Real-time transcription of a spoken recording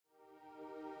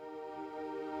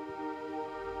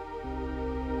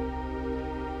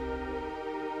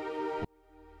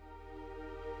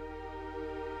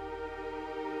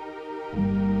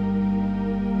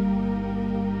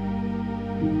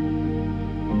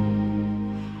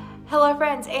Hello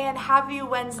friends, and happy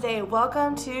Wednesday.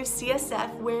 Welcome to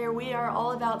CSF, where we are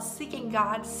all about seeking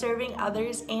God, serving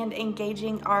others, and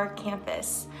engaging our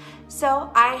campus. So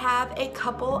I have a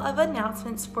couple of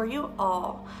announcements for you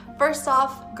all. First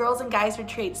off, girls and guys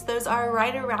retreats. Those are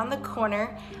right around the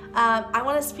corner. I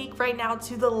want to speak right now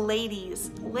to the ladies.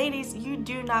 Ladies, you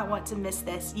do not want to miss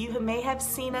this. You may have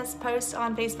seen us post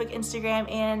on Facebook, Instagram,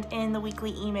 and in the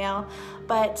weekly email,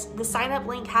 but the sign up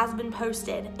link has been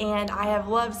posted, and I have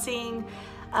loved seeing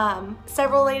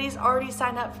several ladies already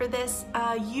sign up for this.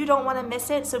 You don't want to miss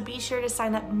it, so be sure to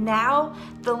sign up now.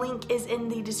 The link is in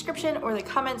the description or the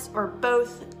comments or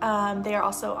both. They are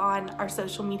also on our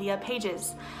social media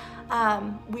pages.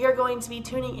 We are going to be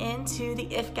tuning in to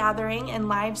the IF Gathering and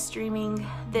live streaming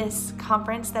this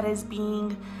conference that is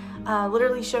being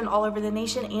literally shown all over the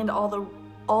nation and all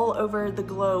over the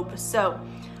globe. So,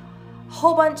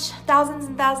 whole bunch, thousands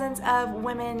and thousands of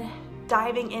women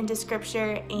diving into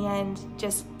scripture and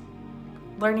just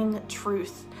learning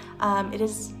truth. It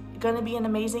is going to be an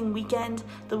amazing weekend,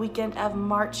 the weekend of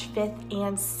March 5th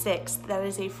and 6th. That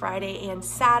is a Friday and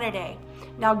Saturday.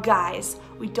 Now guys,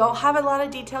 we don't have a lot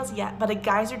of details yet, but a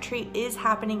guys retreat is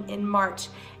happening in March,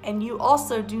 and you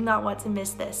also do not want to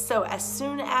miss this. So as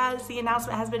soon as the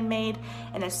announcement has been made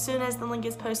and as soon as the link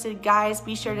is posted, guys,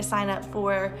 be sure to sign up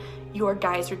for your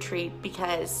guys retreat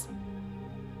because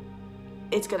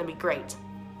it's going to be great.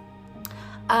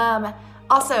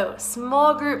 Also,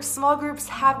 small groups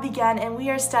have begun, and we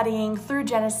are studying through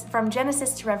from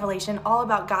Genesis to Revelation, all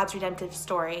about God's redemptive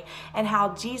story and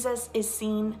how Jesus is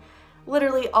seen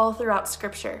literally all throughout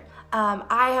scripture.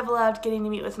 I have loved getting to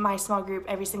meet with my small group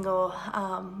every single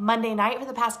Monday night for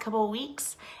the past couple of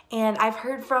weeks, and I've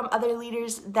heard from other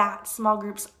leaders that small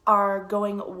groups are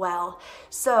going well.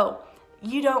 So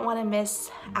you don't want to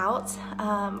miss out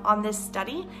on this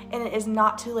study, and it is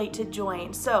not too late to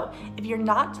join. So if you're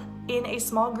not in a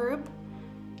small group,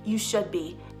 you should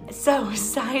be. So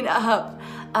sign up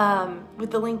with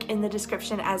the link in the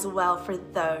description as well for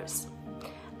those.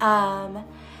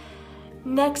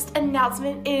 Next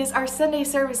announcement is our Sunday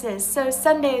services. So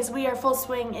Sundays, we are full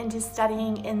swing into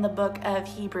studying in the book of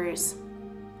Hebrews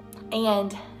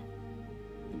and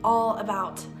all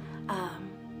about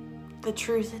the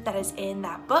truth that is in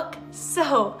that book.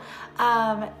 So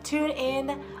tune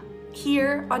in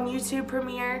here on YouTube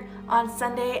Premiere on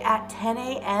Sunday at 10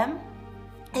 a.m.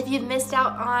 If you've missed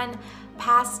out on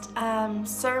past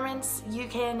sermons, you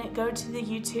can go to the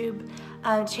YouTube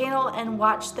channel and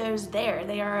watch those there.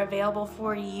 They are available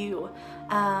for you.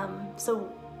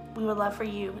 So we would love for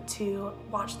you to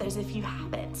watch those if you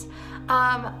haven't.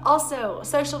 Also,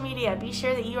 social media. Be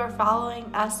sure that you are following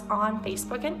us on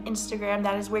Facebook and Instagram.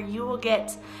 That is where you will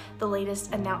get the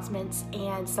latest announcements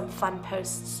and some fun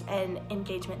posts and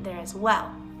engagement there as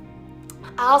well.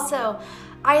 Also,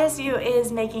 ISU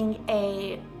is making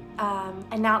a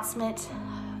announcement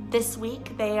this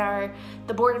week. The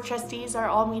Board of Trustees are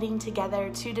all meeting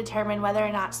together to determine whether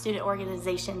or not student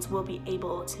organizations will be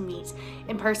able to meet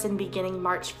in person beginning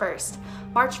March 1st.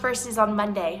 March 1st is on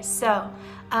Monday, so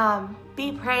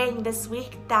be praying this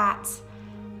week that,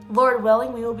 Lord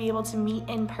willing, we will be able to meet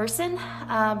in person,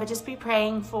 but just be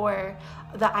praying for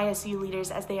the ISU leaders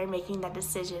as they are making that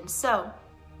decision. So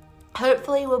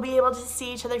hopefully we'll be able to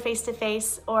see each other face to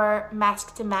face or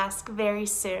mask to mask very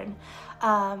soon,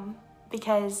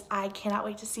 because I cannot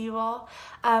wait to see you all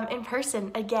in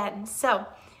person again. So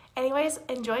anyways,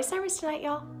 enjoy service tonight,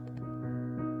 y'all.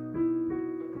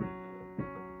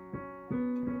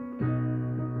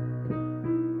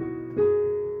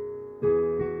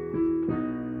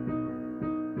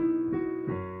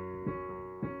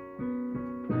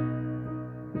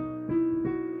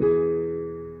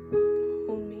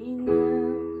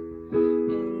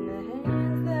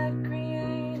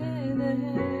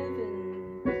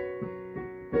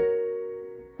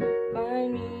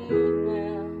 Find me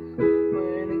now,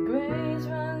 where the grace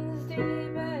runs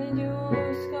deep.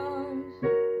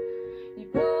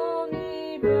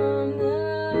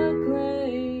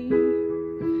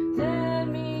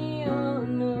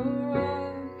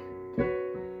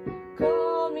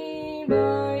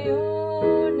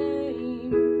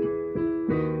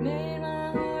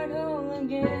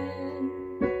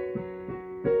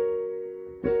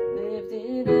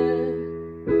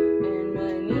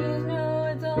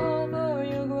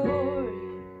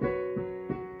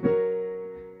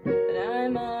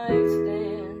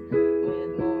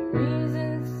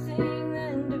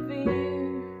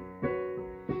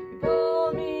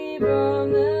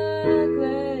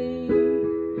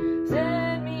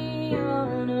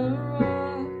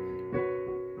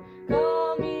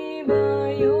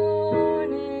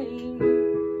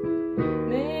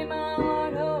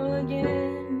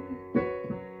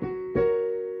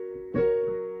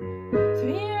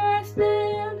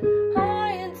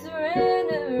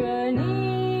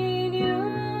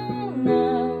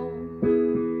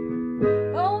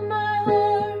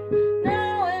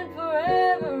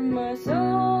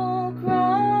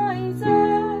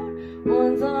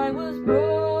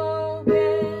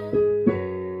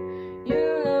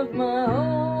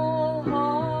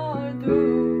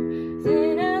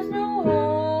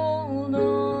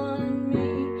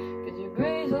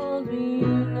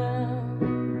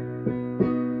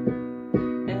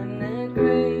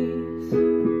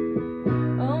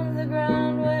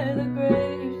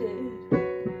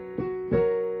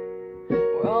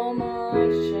 all my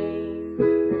shame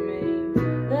remains,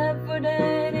 left for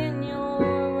dead in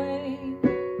your way.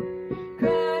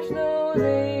 Crash those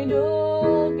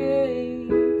age-old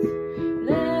gates,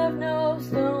 left no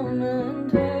stone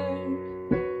unturned.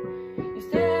 You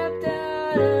stepped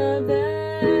out of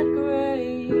that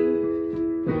grave,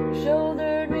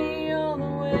 shouldered me all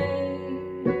the way.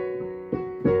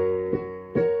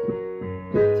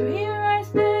 So here I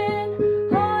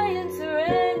stand, high in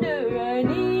surrender. I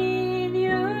need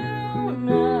you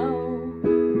now.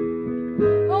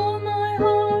 Hold my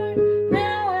heart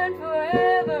now and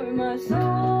forever. My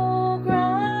soul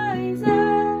cries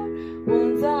out.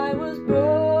 Once I was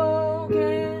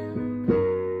broken,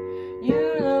 you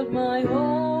loved my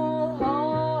whole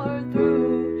heart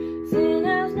through. Sin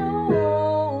has no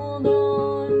hold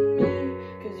on me,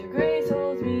 'cause your grace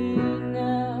holds me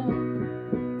now.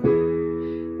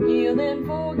 Healed and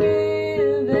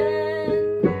forgiven,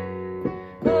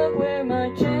 look where my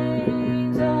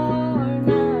chains are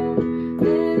now.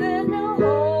 There's no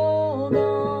hold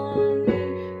on me,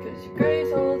 'cause your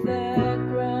grace holds that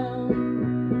ground.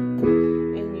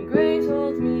 And your grace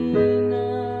holds me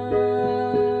now.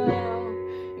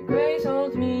 Your grace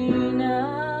holds me now.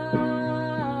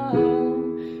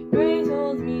 Grace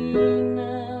holds me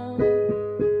now.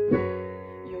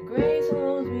 Your grace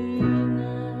holds me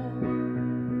now.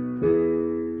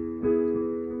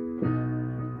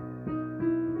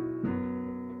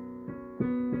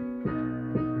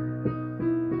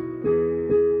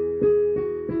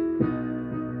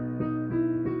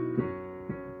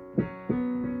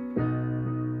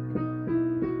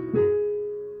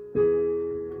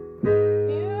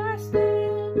 Here I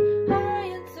stand, high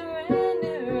in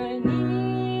surrender. I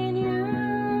need you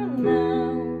now.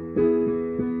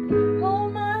 Hold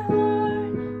my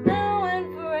heart now and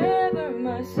forever.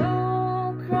 My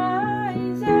soul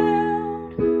cries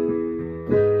out.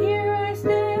 Here I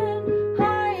stand,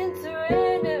 high in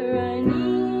surrender. I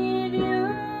need you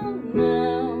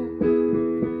now.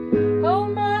 Hold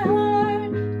my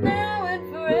heart now and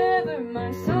forever.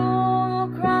 My soul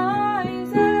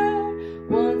cries out.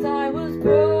 Once I was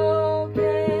broken,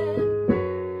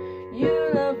 you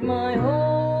loved my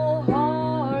whole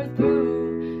heart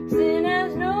through. Sin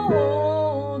has no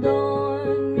hold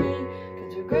on me,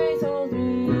 'cause your grace holds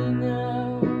me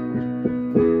now.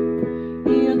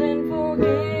 Healed and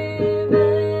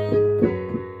forgiven,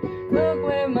 look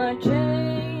where my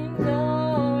chains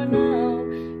are now.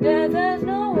 Death has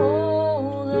no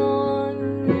hold on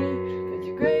me, 'cause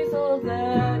your grace holds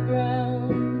that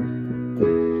ground.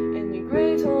 And your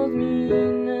grace holds me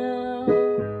now.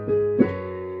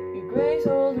 Your grace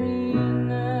holds me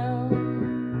now.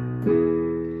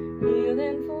 Healed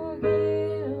and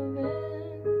forgiven,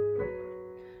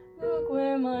 look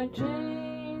where my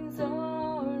chains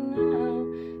are now.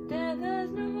 Death has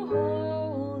no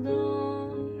hold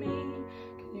on me,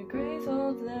 'cause your grace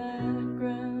holds that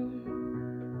ground.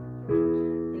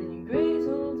 And your grace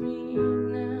holds me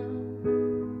now.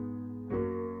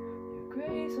 Your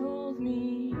grace holds me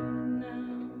now.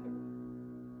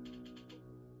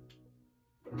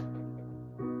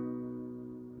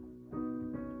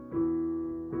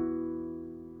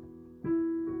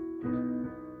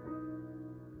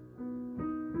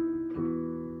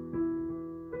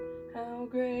 How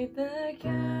great the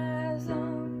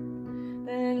chasm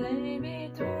that lay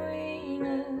between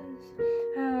us,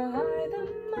 how high the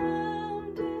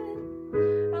mountain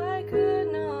I could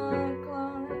not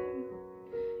climb.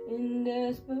 In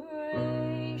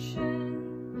desperation,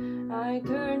 I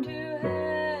turned to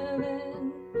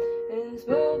heaven and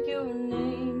spoke your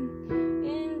name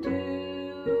into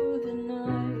the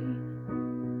night.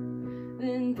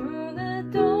 Then through the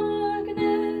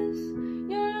darkness,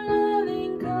 your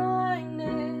loving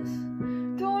kindness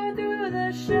tore through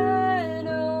the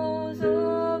shadows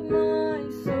of my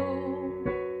soul.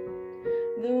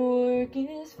 The work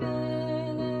is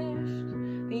finished,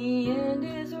 the end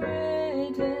is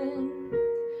written.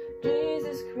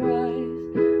 Jesus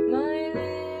Christ, my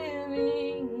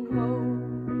living hope.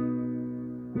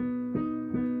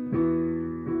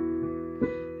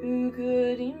 Who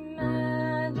could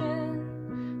imagine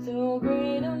so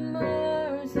great a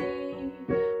mercy?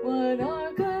 What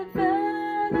heart could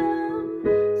fathom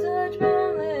such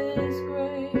boundless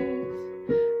grace?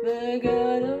 The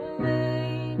God of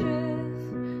ages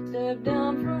stepped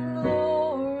down from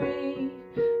glory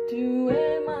to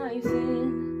wear my sin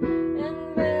and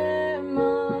bear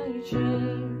my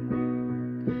shame.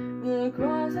 The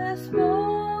cross has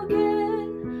spoken,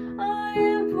 I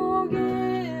am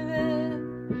forgiven.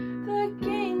 The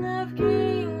King of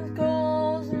Kings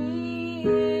calls me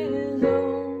his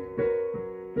own.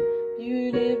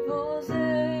 Beautiful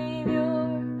Savior,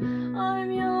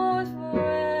 I'm yours.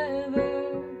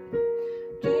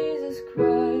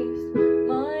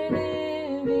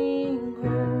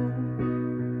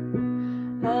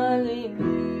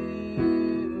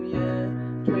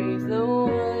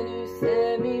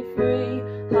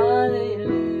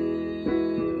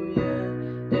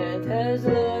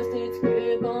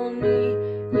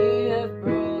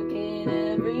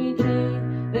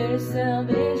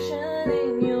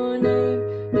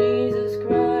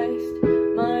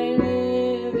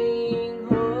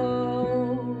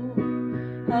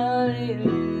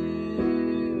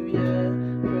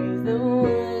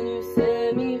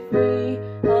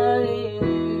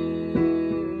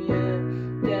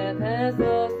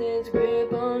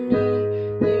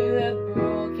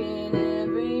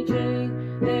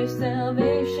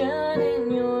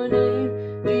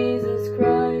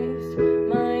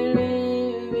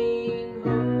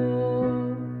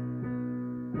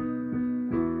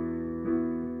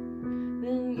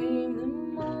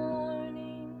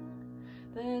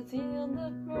 sealed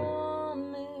the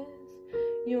promise.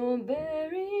 Your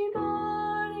very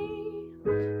body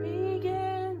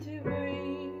began to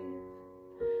breathe.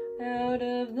 Out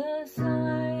of the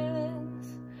silence,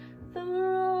 the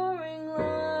roaring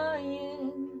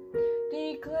lion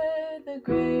declared the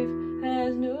grave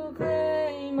has no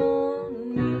claim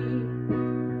on me.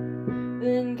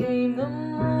 Then came the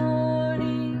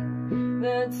morning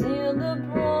that sealed the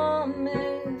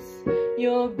promise.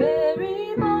 Your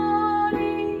very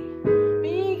body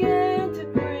began to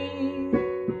breathe.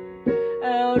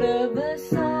 Out of the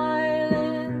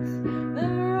silence, the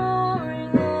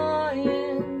roaring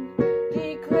lion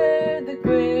declared the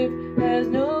grave has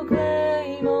no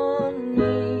claim on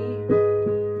me.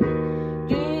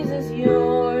 Jesus,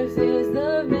 yours is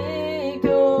the victory.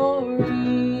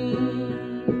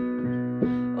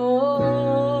 Oh,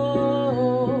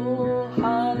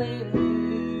 hallelujah.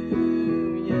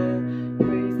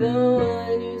 Praise the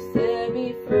one who set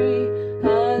me free.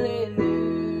 Hallelujah.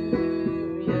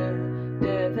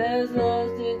 Death has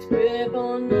lost its grip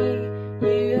on me.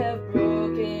 You have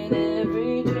broken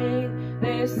every chain.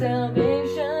 There's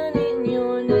salvation in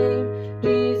your name,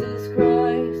 Jesus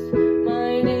Christ,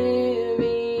 my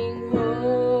living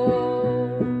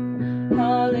hope.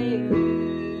 Hallelujah.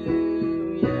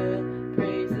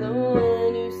 Praise the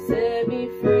one who set me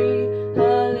free.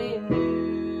 Hallelujah.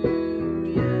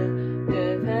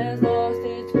 Death has lost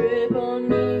its grip on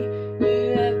me.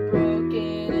 You have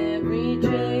broken every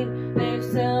chain.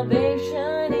 There's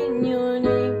salvation in your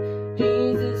name,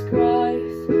 Jesus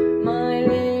Christ, my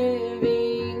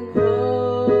living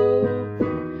hope.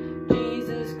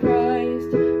 Jesus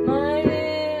Christ, my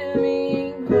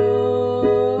living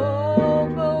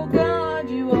hope. Oh God,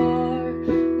 you are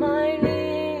my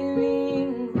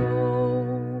living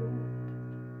hope.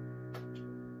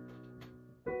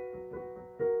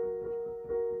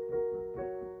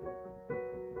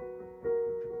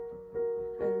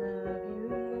 I love you,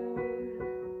 Lord.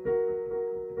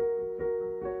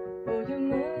 Oh, your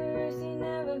mercy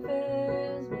never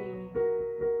fails me.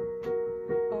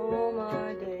 All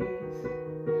my days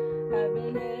I've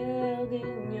been held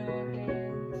in your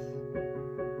hands.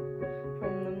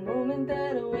 From the moment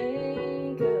that I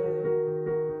wake up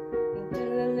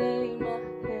until I lay my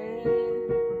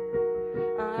head,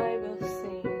 I will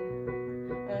sing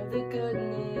of the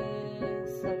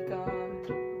goodness of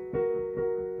God.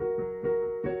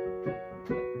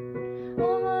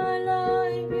 All my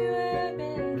life you have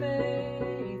been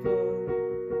faithful.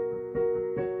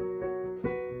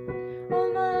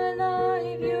 All my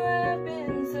life you have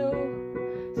been so,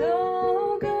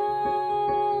 so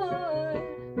good.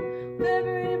 With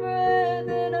every breath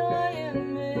that I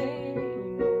am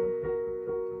able,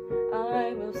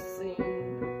 I will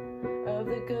sing of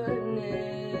the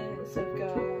goodness of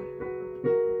God.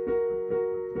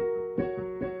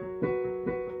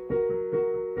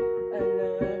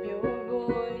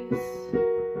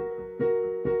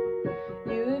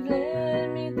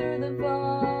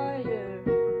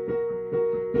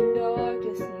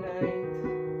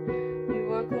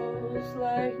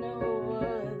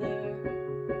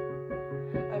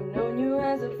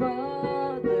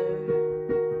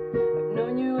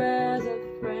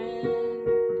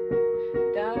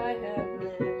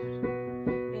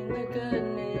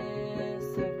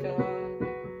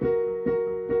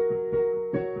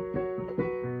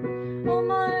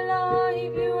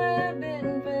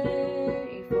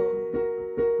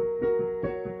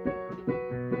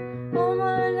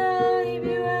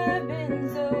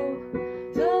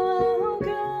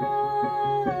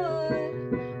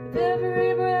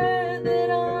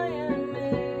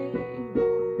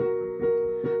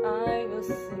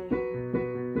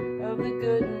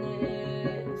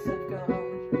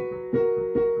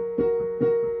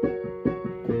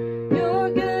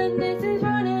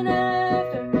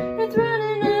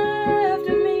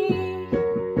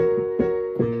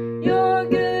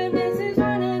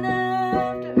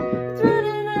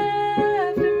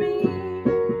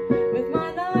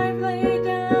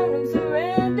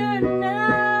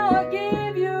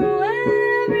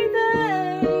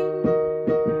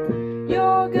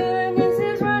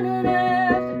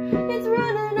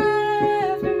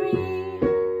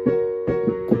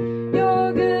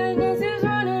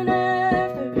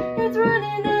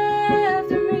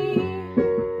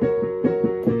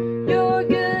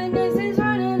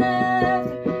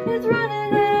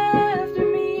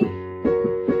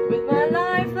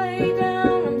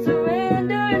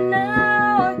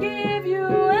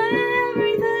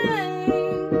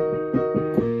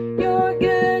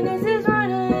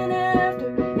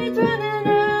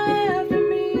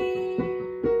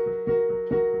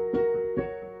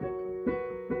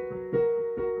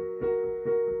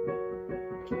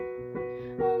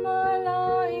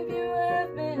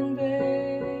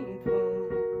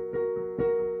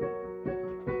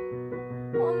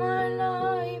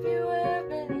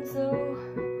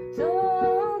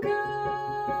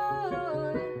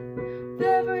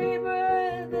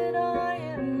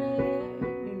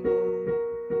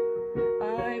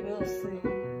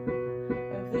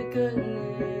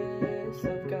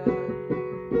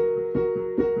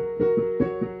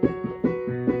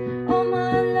 All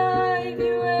my life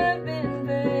you have been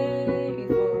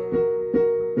faithful.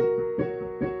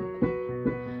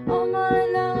 All my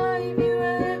life you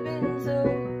have been so,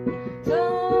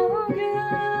 so good.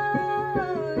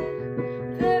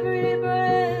 With every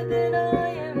breath that I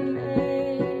am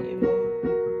able,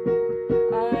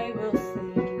 I will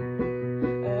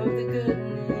sing of the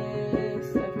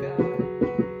goodness of God.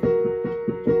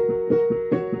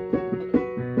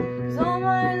 'Cause all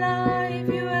my life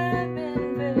you have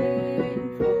been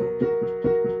faithful,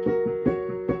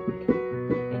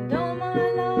 and all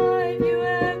my life you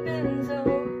have been so,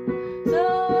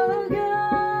 so good.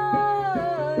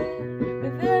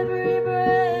 With every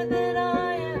breath that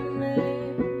I am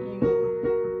able,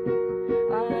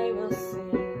 I will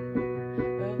sing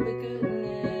of the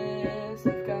goodness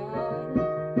of God.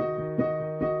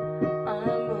 I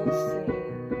will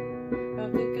sing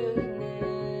of the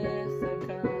goodness of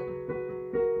God.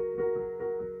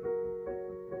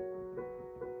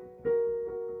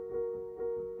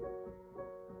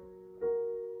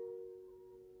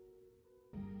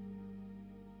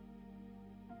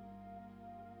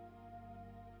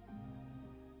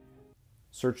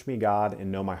 Search me, God,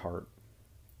 and know my heart.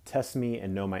 Test me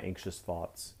and know my anxious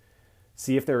thoughts.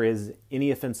 See if there is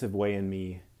any offensive way in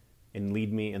me, and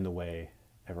lead me in the way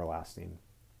everlasting.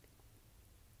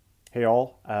 Hey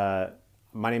all,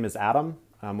 my name is Adam.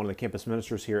 I'm one of the campus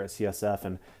ministers here at CSF,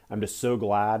 and I'm just so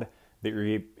glad that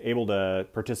you're able to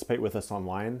participate with us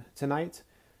online tonight.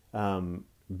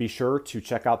 Be sure to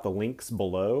check out the links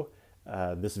below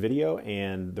this video,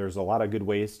 and there's a lot of good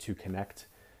ways to connect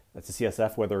to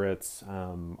CSF, whether it's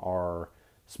our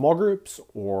small groups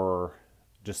or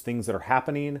just things that are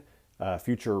happening,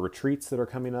 future retreats that are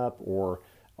coming up, or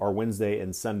our Wednesday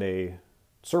and Sunday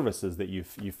services that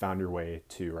you've found your way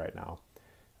to right now.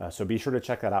 So be sure to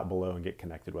check that out below and get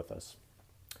connected with us.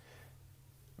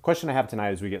 The question I have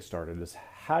tonight as we get started is,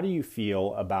 how do you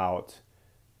feel about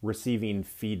receiving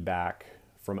feedback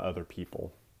from other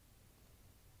people?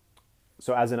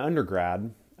 So as an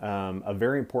undergrad, a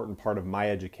very important part of my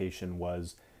education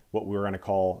was what we were going to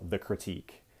call the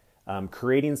critique.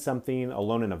 Creating something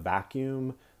alone in a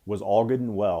vacuum was all good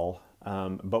and well,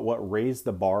 but what raised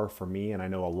the bar for me, and I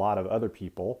know a lot of other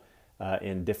people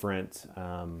in different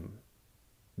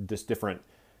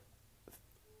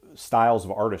styles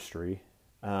of artistry,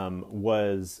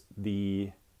 was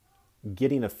the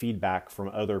getting a feedback from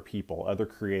other people, other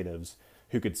creatives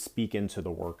who could speak into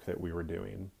the work that we were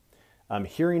doing.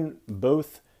 Hearing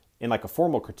both in like a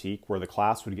formal critique where the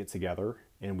class would get together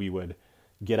and we would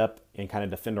get up and kind of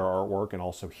defend our artwork and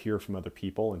also hear from other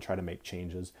people and try to make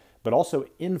changes, but also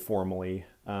informally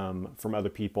from other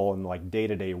people in like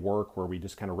day-to-day work where we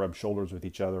just kind of rubbed shoulders with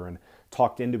each other and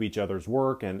talked into each other's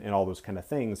work and all those kind of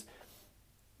things.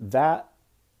 That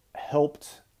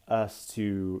helped us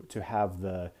to have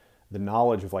the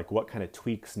knowledge of like what kind of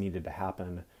tweaks needed to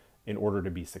happen in order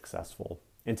to be successful.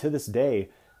 And to this day,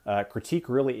 critique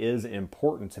really is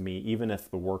important to me, even if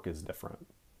the work is different.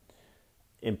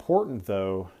 Important,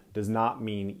 though, does not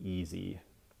mean easy.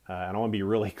 And I want to be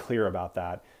really clear about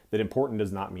that important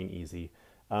does not mean easy.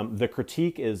 The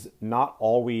critique is not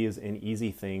always an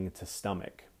easy thing to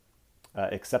stomach.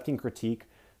 Accepting critique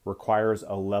requires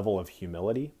a level of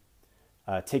humility.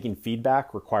 Taking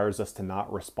feedback requires us to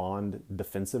not respond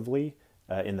defensively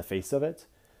in the face of it.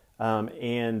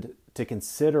 And to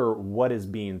consider what is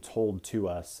being told to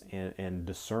us and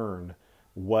discern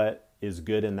what is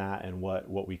good in that and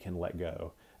what we can let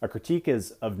go. A critique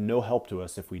is of no help to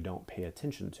us if we don't pay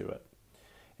attention to it.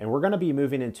 And we're going to be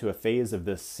moving into a phase of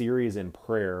this series in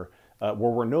prayer where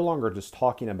we're no longer just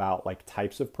talking about like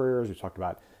types of prayers. We've talked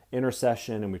about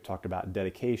intercession and we've talked about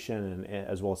dedication and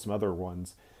as well as some other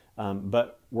ones.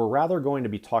 But we're rather going to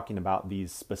be talking about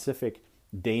these specific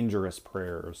dangerous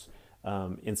prayers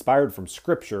inspired from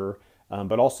Scripture,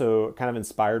 but also kind of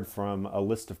inspired from a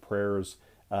list of prayers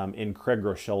in Craig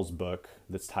Groeschel's book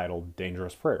that's titled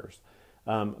Dangerous Prayers.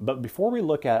 But before we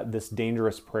look at this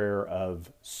dangerous prayer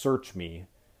of search me,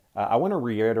 I want to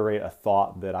reiterate a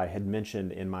thought that I had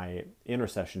mentioned in my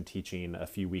intercession teaching a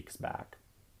few weeks back.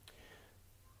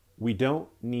 We don't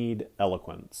need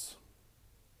eloquence.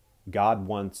 God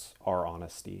wants our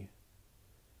honesty.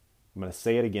 I'm going to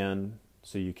say it again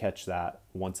so you catch that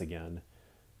once again.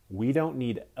 We don't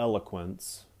need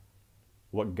eloquence.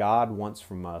 What God wants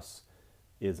from us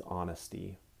is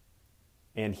honesty.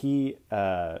 And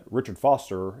Richard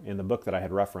Foster, in the book that I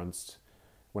had referenced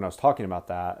when I was talking about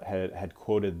that, had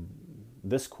quoted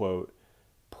this quote,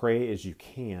 "Pray as you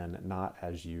can, not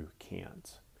as you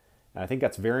can't." And I think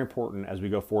that's very important as we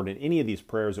go forward in any of these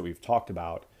prayers that we've talked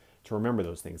about, to remember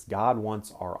those things. God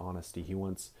wants our honesty. He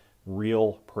wants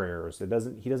real prayers. He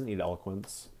doesn't need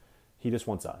eloquence. He just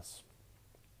wants us.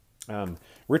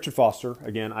 Richard Foster,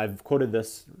 again, I've quoted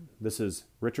this. This is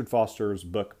Richard Foster's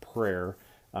book, Prayer,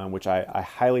 which I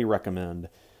highly recommend.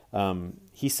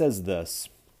 He says this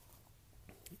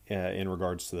in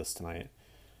regards to this tonight.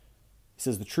 He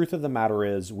says, "The truth of the matter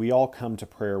is we all come to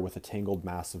prayer with a tangled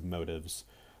mass of motives,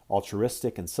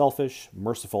 altruistic and selfish,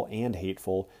 merciful and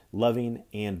hateful, loving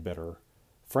and bitter.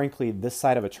 Frankly, this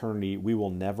side of eternity, we will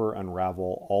never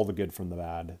unravel all the good from the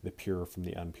bad, the pure from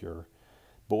the impure.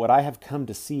 But what I have come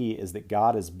to see is that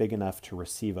God is big enough to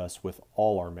receive us with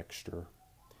all our mixture.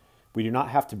 We do not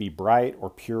have to be bright or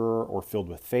pure or filled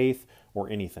with faith or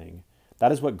anything.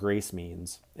 That is what grace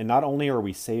means. And not only are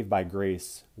we saved by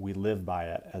grace, we live by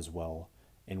it as well,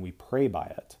 and we pray by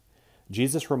it.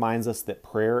 Jesus reminds us that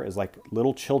prayer is like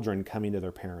little children coming to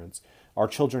their parents. Our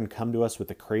children come to us with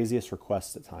the craziest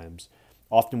requests at times.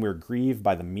 Often we're grieved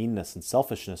by the meanness and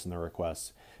selfishness in their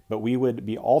requests, but we would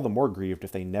be all the more grieved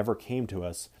if they never came to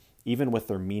us, even with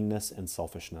their meanness and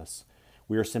selfishness.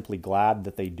 We are simply glad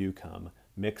that they do come,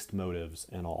 mixed motives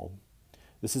and all.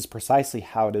 This is precisely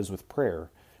how it is with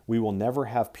prayer. We will never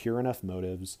have pure enough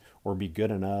motives, or be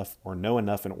good enough, or know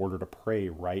enough in order to pray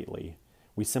rightly.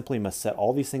 We simply must set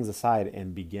all these things aside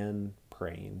and begin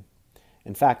praying.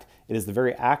 In fact, it is the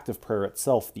very act of prayer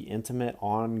itself, the intimate,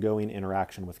 ongoing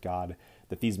interaction with God,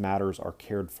 that these matters are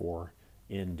cared for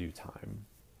in due time."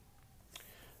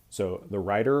 So the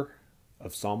writer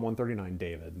of Psalm 139,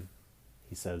 David,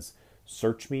 he says,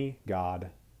 "Search me,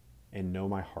 God, and know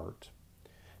my heart.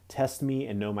 Test me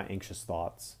and know my anxious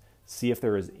thoughts. See if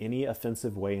there is any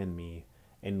offensive way in me,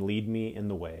 and lead me in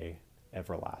the way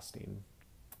everlasting."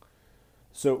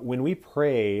 So when we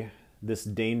pray this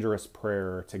dangerous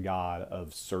prayer to God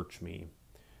of "search me,"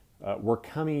 we're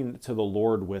coming to the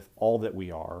Lord with all that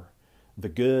we are, the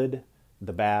good,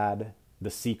 the bad, the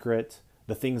secret,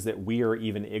 the things that we are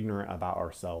even ignorant about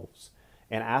ourselves,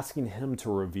 and asking Him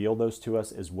to reveal those to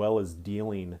us as well as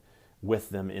dealing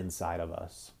with them inside of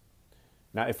us.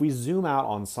 Now, if we zoom out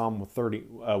on Psalm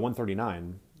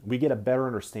 139, we get a better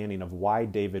understanding of why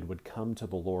David would come to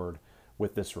the Lord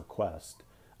with this request.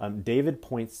 David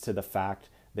points to the fact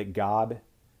that God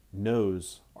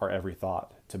knows our every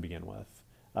thought to begin with.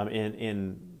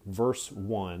 In verse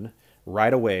 1,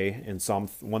 right away in Psalm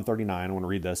 139, I want to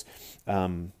read this.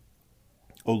 "O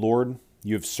Lord,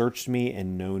 you have searched me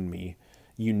and known me.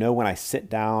 You know when I sit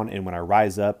down and when I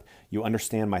rise up. You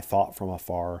understand my thought from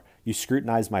afar. You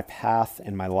scrutinize my path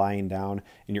and my lying down,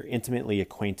 and you're intimately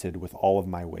acquainted with all of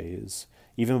my ways.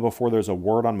 Even before there's a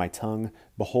word on my tongue,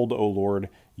 behold, O Lord,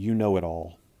 you know it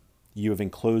all. You have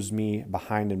enclosed me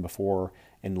behind and before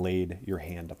and laid your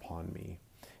hand upon me."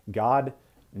 God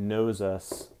knows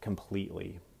us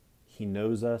completely. He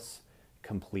knows us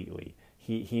completely.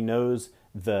 He knows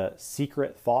the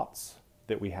secret thoughts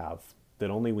that we have that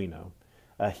only we know.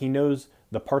 He knows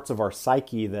the parts of our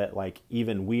psyche that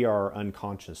even we are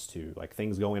unconscious to, like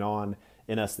things going on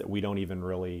in us that we don't even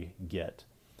really get.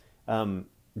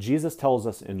 Jesus tells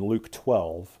us in Luke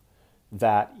 12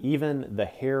 that even the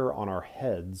hair on our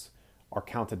heads are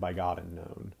counted by God and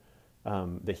known,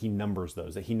 that He numbers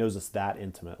those, that He knows us that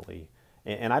intimately.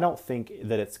 And I don't think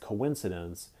that it's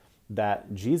coincidence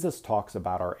that Jesus talks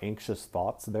about our anxious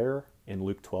thoughts there in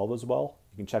Luke 12 as well.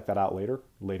 You can check that out later.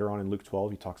 Later on in Luke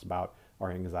 12, he talks about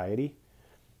our anxiety.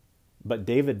 But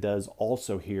David does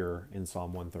also here in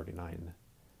Psalm 139,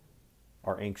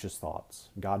 our anxious thoughts.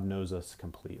 God knows us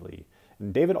completely.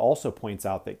 And David also points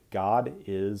out that God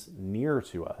is near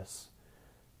to us.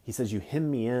 He says, "You hem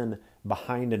me in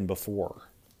behind and before."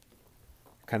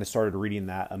 I kind of started reading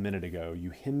that a minute ago.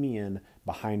 You hem me in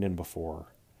behind and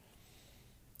before.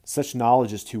 Such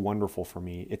knowledge is too wonderful for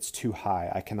me. It's too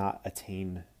high. I cannot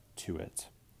attain to it.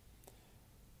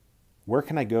 Where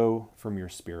can I go from your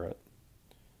spirit?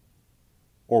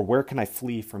 Or where can I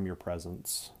flee from your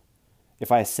presence?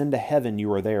 If I ascend to heaven,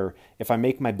 you are there. If I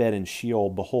make my bed in Sheol,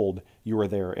 behold, you are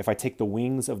there. If I take the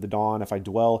wings of the dawn, if I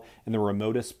dwell in the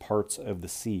remotest parts of the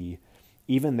sea,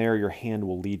 even there your hand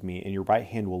will lead me, and your right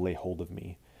hand will lay hold of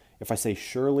me. If I say,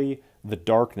 surely the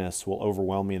darkness will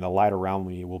overwhelm me, and the light around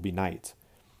me will be night.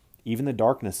 Even the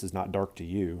darkness is not dark to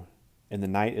you, and the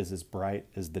night is as bright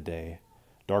as the day.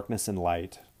 Darkness and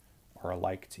light are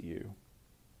alike to you.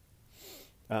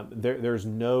 There's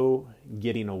no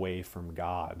getting away from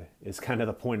God is kind of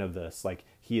the point of this.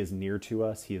 He is near to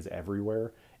us. He is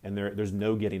everywhere. And there's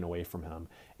no getting away from Him.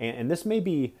 And this may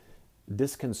be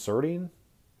disconcerting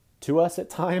to us at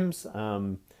times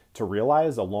to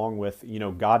realize, along with,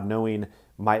 God knowing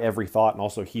my every thought, and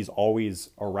also He's always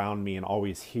around me and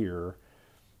always here.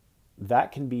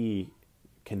 That can be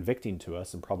convicting to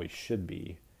us, and probably should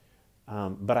be.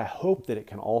 but I hope that it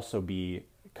can also be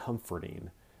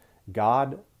comforting.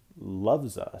 God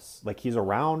loves us. Like, he's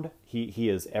around. He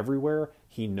is everywhere.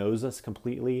 He knows us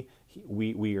completely.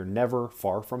 We are never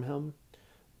far from him,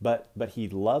 but he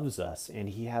loves us, and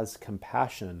he has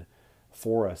compassion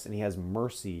for us, and he has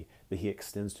mercy that he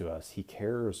extends to us. He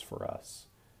cares for us.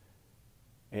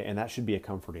 And that should be a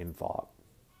comforting thought.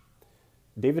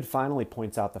 David finally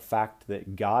points out the fact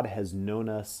that God has known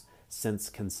us since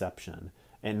conception.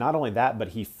 And not only that, but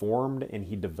he formed and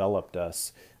he developed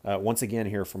us. Once again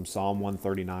here from Psalm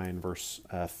 139, verse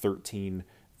 13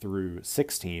 through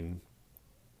 16,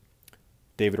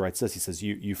 David writes this. He says,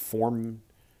 you form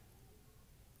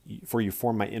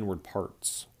my inward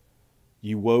parts.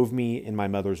 You wove me in my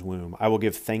mother's womb. I will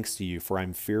give thanks to you, for I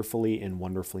am fearfully and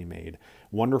wonderfully made.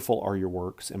 Wonderful are your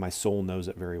works, and my soul knows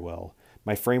it very well.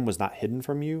 My frame was not hidden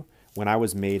from you when I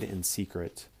was made in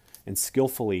secret and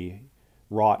skillfully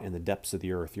wrought in the depths of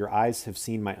the earth. Your eyes have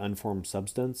seen my unformed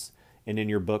substance, and in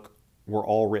your book were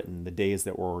all written the days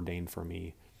that were ordained for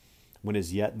me, when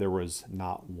as yet there was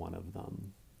not one of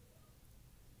them.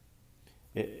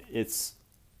 It's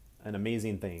an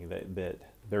amazing thing that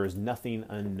there is nothing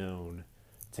unknown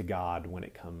to God when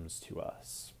it comes to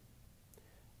us.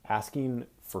 Asking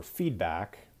for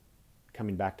feedback,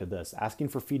 coming back to this, asking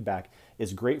for feedback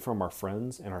is great from our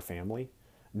friends and our family.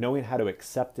 Knowing how to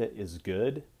accept it is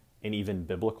good and even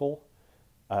biblical.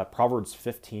 Proverbs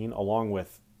 15, along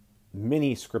with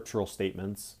many scriptural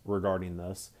statements regarding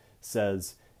this,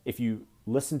 says, if you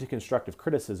listen to constructive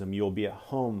criticism, you will be at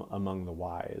home among the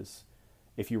wise.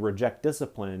 If you reject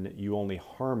discipline, you only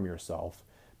harm yourself.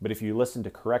 But if you listen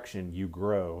to correction, you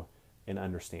grow in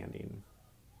understanding.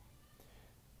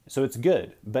 So it's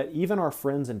good, but even our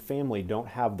friends and family don't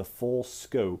have the full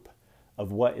scope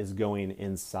of what is going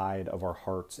inside of our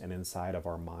hearts and inside of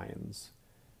our minds.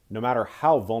 No matter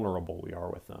how vulnerable we are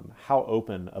with them, how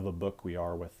open of a book we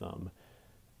are with them,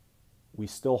 we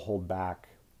still hold back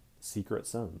secret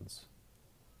sins.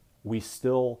 We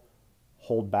still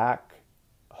hold back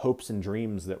hopes and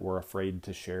dreams that we're afraid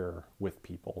to share with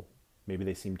people. Maybe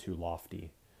they seem too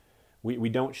lofty. We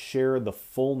don't share the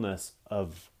fullness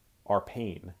of our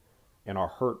pain and our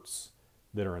hurts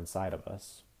that are inside of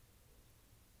us.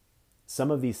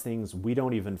 Some of these things we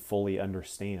don't even fully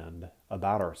understand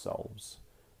about ourselves,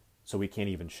 so we can't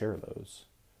even share those.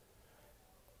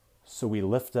 So we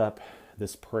lift up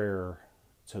this prayer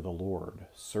to the Lord.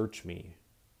 Search me,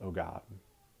 O God.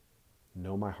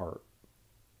 Know my heart.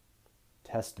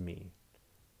 Test me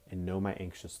and know my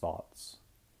anxious thoughts.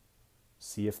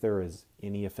 See if there is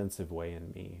any offensive way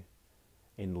in me,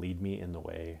 and lead me in the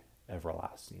way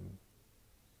everlasting.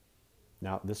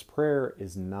 Now, this prayer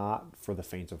is not for the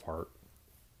faint of heart.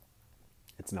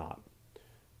 It's not.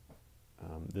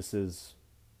 This is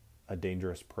a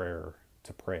dangerous prayer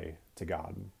to pray to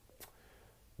God.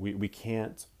 We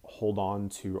can't hold on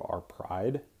to our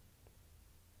pride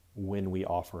when we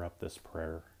offer up this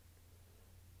prayer.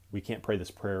 We can't pray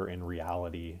this prayer in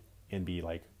reality and be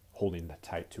like holding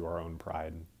tight to our own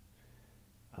pride.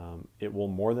 It will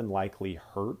more than likely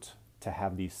hurt to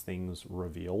have these things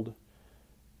revealed.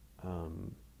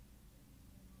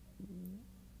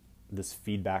 This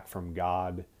feedback from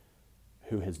God,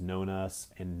 who has known us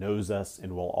and knows us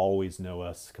and will always know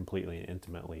us completely and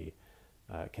intimately,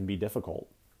 can be difficult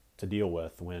to deal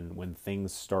with when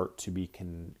things start to be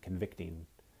convicting,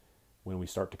 when we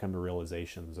start to come to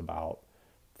realizations about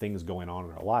things going on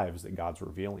in our lives that God's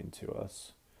revealing to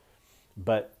us.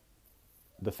 But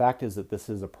the fact is that this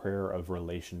is a prayer of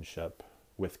relationship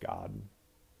with God.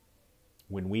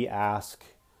 When we ask,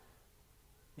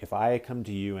 if I come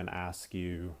to you and ask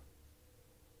you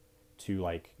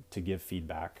to give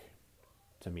feedback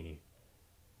to me,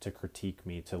 to critique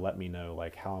me, to let me know,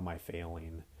 how am I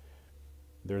failing?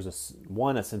 There's a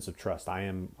sense of trust. I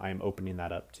am opening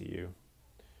that up to you.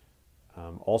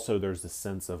 Also, there's the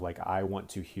sense of I want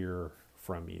to hear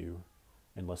from you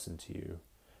and listen to you.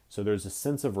 So there's a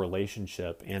sense of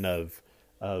relationship and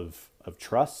of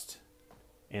trust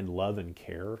and love and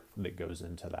care that goes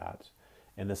into that.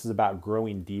 And this is about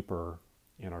growing deeper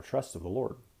in our trust of the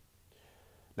Lord.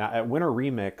 Now, at Winter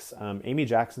Remix, Amy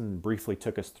Jackson briefly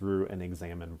took us through an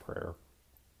examine prayer.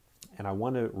 And I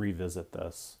want to revisit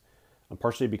this,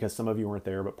 partially because some of you weren't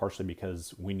there, but partially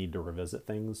because we need to revisit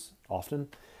things often.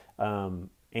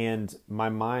 And my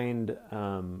mind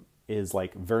is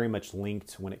very much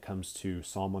linked when it comes to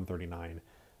Psalm 139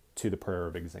 to the prayer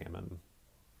of examine.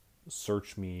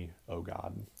 Search me, O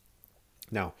God.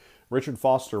 Now, Richard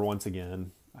Foster, once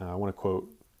again, I want to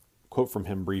quote from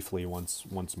him briefly once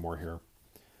more here.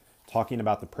 Talking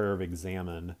about the prayer of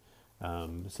examine,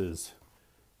 this is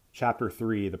chapter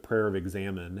 3, the prayer of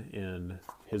examine in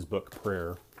his book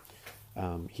Prayer,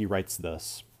 he writes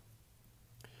this.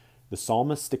 The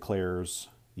psalmist declares,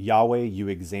 Yahweh, you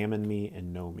examine me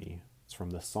and know me. It's from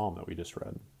the psalm that we just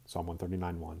read, Psalm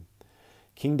 139:1.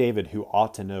 King David, who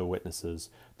ought to know, witnesses,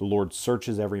 the Lord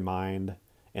searches every mind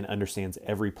and understands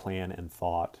every plan and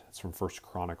thought. It's from 1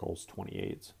 Chronicles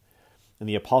 28. And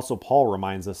the Apostle Paul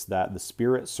reminds us that the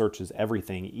Spirit searches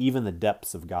everything, even the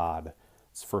depths of God.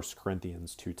 It's 1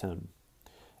 Corinthians 2:10.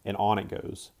 And on it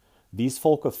goes. These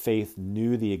folk of faith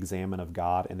knew the examine of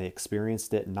God, and they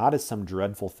experienced it not as some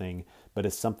dreadful thing, but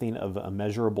as something of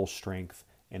immeasurable strength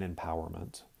and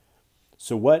empowerment.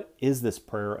 So what is this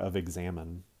prayer of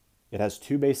examine? It has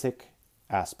two basic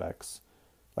aspects,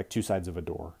 like two sides of a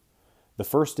door. The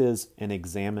first is an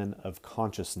examine of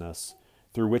consciousness,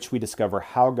 through which we discover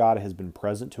how God has been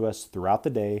present to us throughout the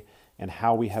day and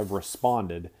how we have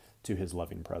responded to his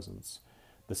loving presence.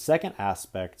 The second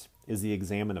aspect is the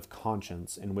examine of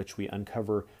conscience, in which we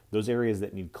uncover those areas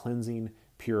that need cleansing,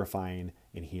 purifying,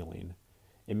 and healing.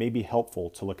 It may be helpful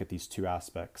to look at these two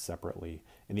aspects separately.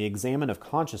 In the examine of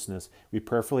consciousness, we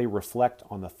prayerfully reflect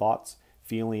on the thoughts,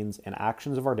 feelings, and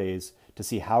actions of our days to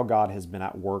see how God has been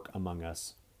at work among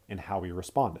us and how we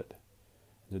responded.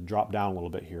 To drop down a little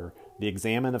bit here, the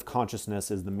examine of consciousness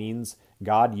is the means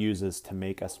God uses to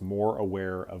make us more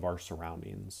aware of our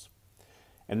surroundings.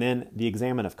 And then the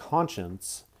examine of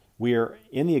conscience, we are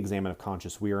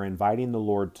inviting the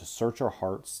Lord to search our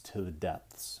hearts to the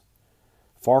depths.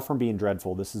 Far from being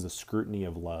dreadful, this is a scrutiny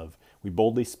of love. We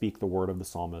boldly speak the word of the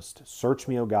psalmist. Search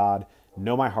me, O God,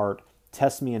 know my heart,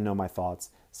 test me and know my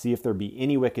thoughts. See if there be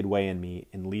any wicked way in me,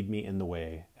 and lead me in the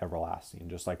way everlasting,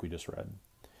 just like we just read.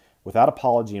 Without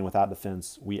apology and without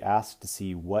defense, we ask to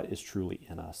see what is truly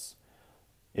in us.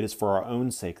 It is for our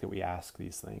own sake that we ask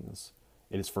these things.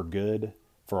 It is for good,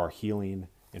 for our healing,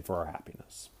 and for our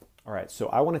happiness. All right, so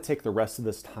I want to take the rest of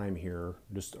this time here,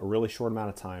 just a really short amount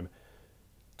of time,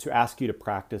 to ask you to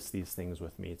practice these things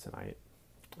with me tonight,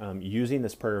 using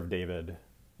this prayer of David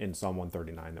in Psalm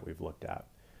 139 that we've looked at.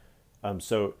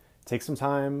 So take some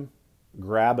time,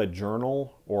 grab a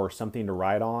journal or something to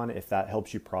write on if that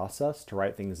helps you process, to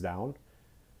write things down.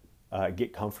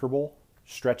 Get comfortable,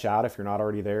 stretch out if you're not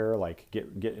already there, like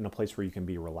get in a place where you can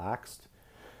be relaxed.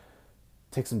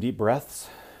 Take some deep breaths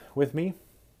with me.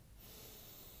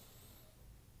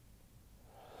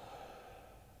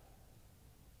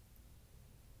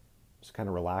 Just kind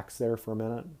of relax there for a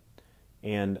minute.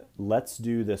 And let's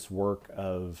do this work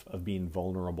of being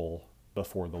vulnerable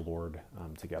before the Lord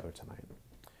together tonight.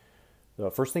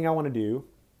 The first thing I want to do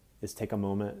is take a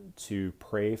moment to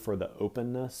pray for the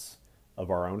openness of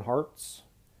our own hearts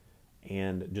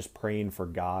and just praying for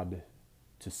God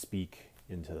to speak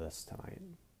into this tonight.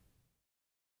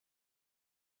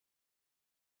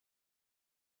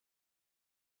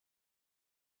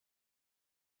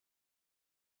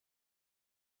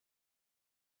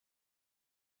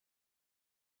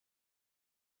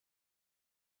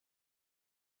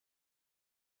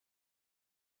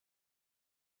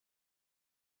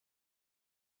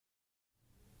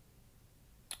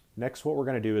 Next, what we're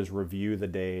going to do is review the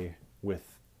day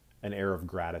with an air of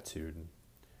gratitude.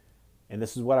 And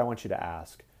this is what I want you to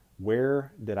ask.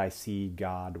 Where did I see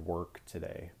God work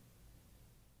today?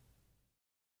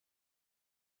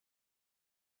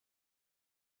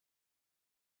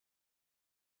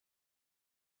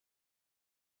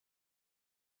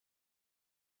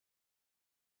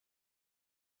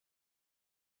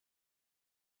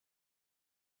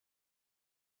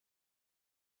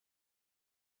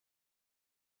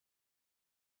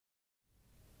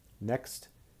 Next,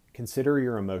 consider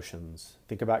your emotions.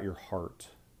 Think about your heart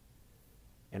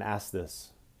and ask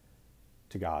this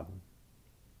to God.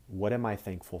 What am I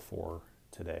thankful for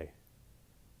today?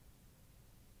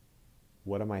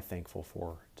 What am I thankful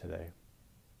for today?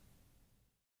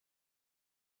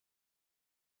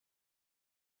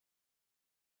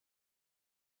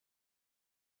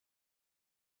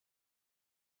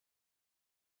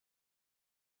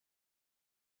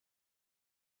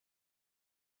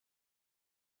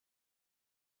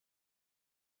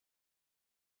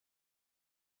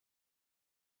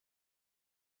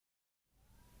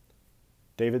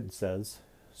 David says,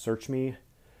 search me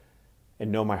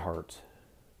and know my heart.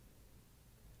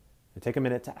 And take a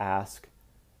minute to ask,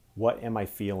 what am I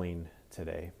feeling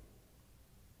today?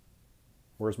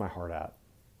 Where's my heart at?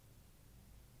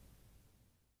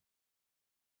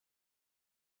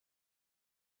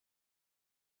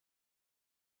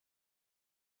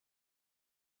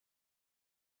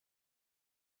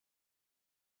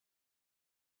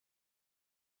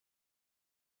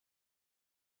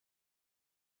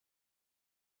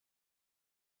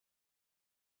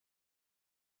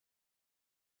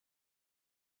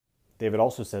 David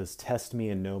also says, test me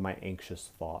and know my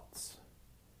anxious thoughts.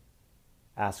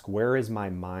 Ask, where is my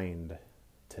mind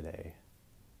today?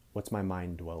 What's my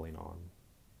mind dwelling on?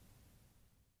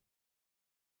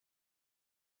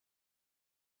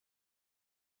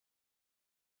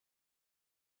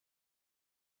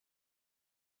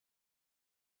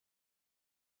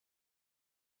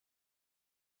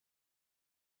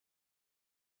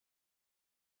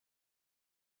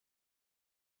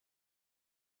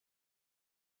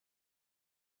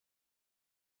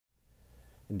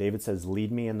 And David says,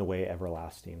 lead me in the way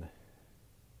everlasting.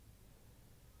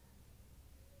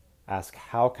 Ask,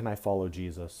 how can I follow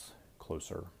Jesus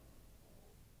closer?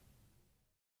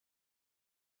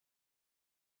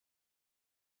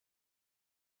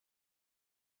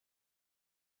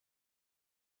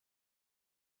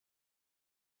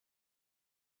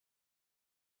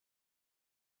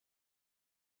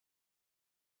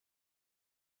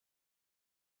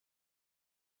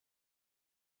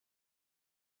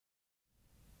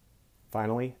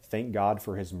 Finally, thank God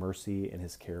for his mercy and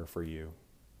his care for you.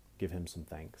 Give him some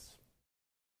thanks.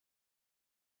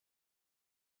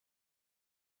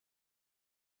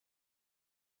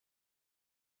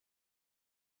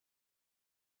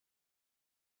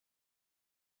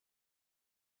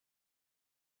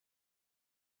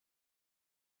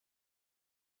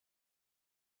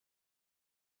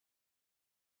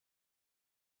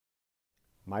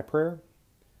 My prayer,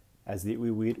 as we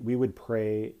would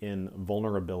pray in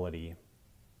vulnerability,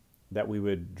 that we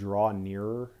would draw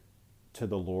nearer to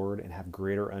the Lord and have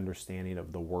greater understanding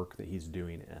of the work that he's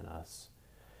doing in us.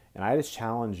 And I just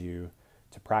challenge you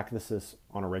to practice this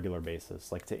on a regular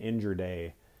basis, like to end your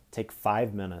day, take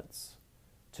 5 minutes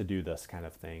to do this kind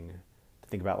of thing, to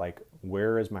think about like,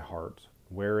 where is my heart?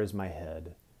 Where is my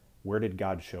head? Where did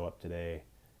God show up today?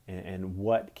 And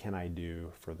what can I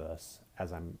do for this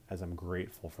as I'm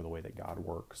grateful for the way that God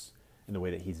works and the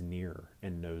way that he's near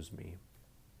and knows me.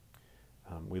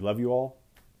 We love you all,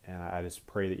 and I just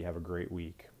pray that you have a great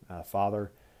week.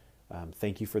 Father,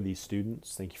 thank you for these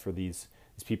students. Thank you for these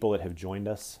people that have joined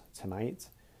us tonight.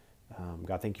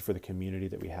 God, thank you for the community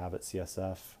that we have at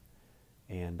CSF.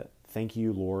 And thank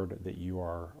you, Lord, that you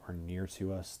are near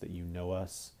to us, that you know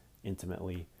us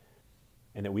intimately,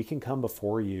 and that we can come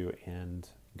before you and,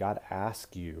 God,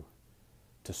 ask you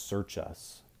to search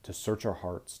us, to search our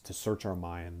hearts, to search our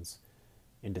minds,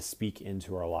 and to speak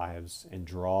into our lives and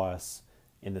draw us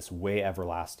in this way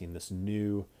everlasting, this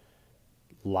new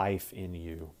life in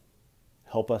you.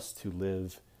 Help us to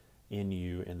live in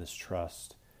you in this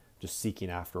trust, just seeking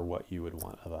after what you would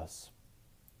want of us.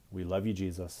 We love you,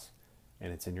 Jesus,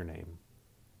 and it's in your name.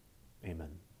 Amen.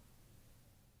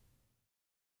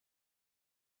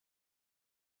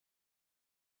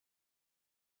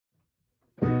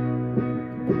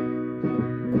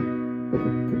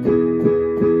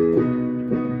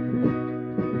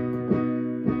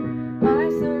 I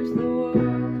searched the world,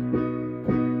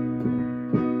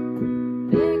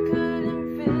 they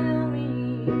couldn't fill me.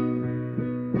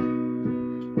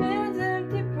 Man's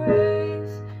empty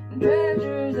praise and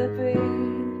treasures that fade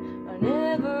are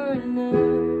never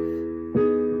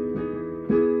enough.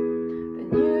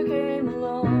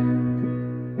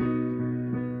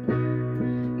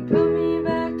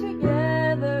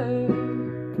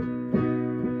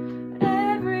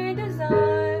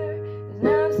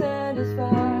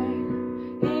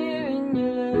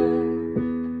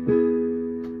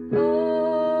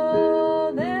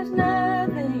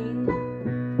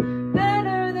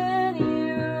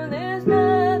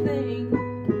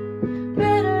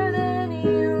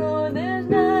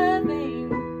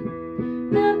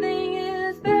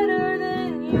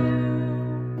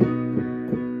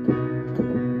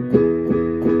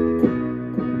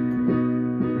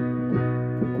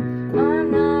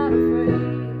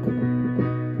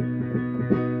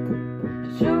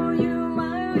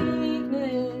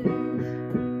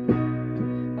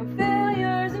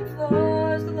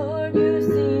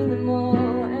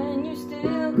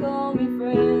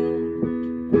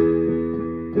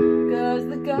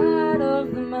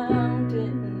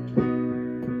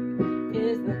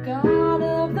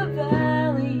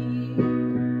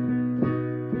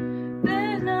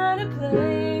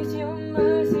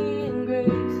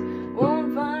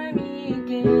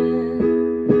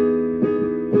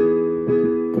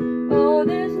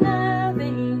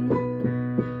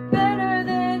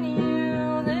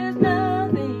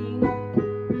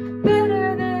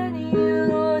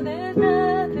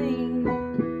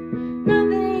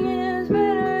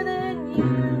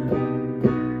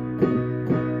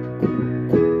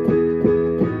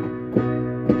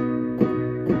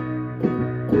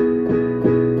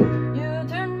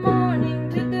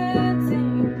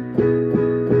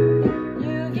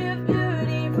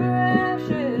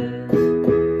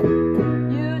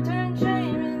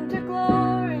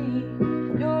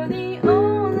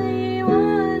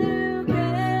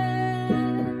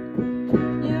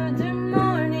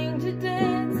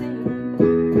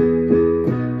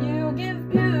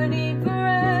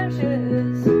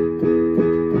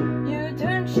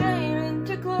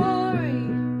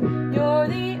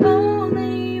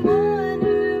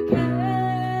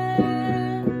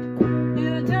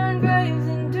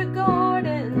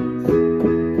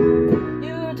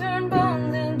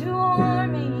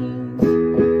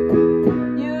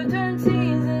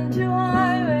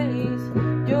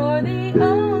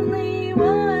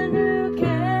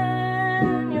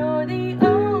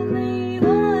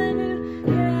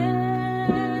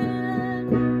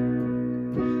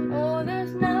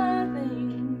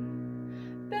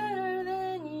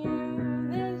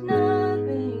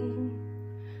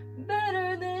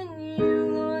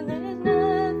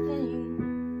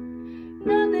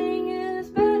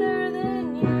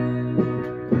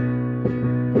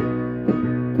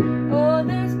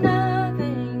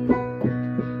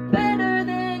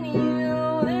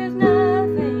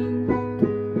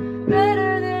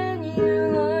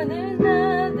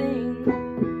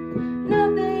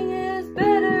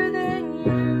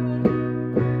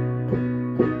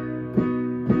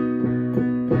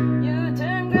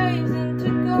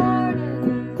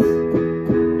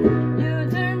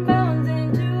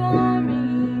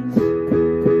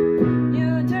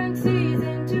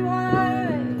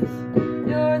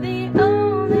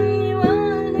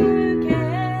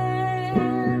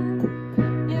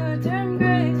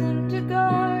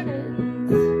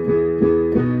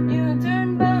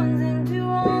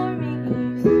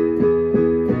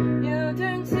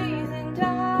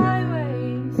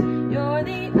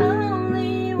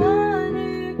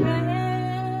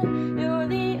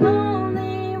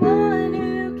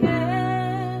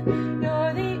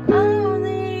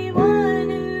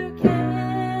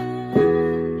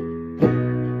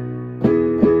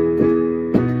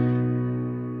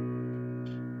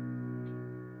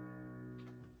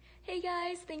 Hey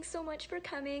guys, thanks so much for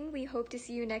coming. We hope to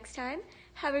see you next time.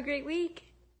 Have a great week.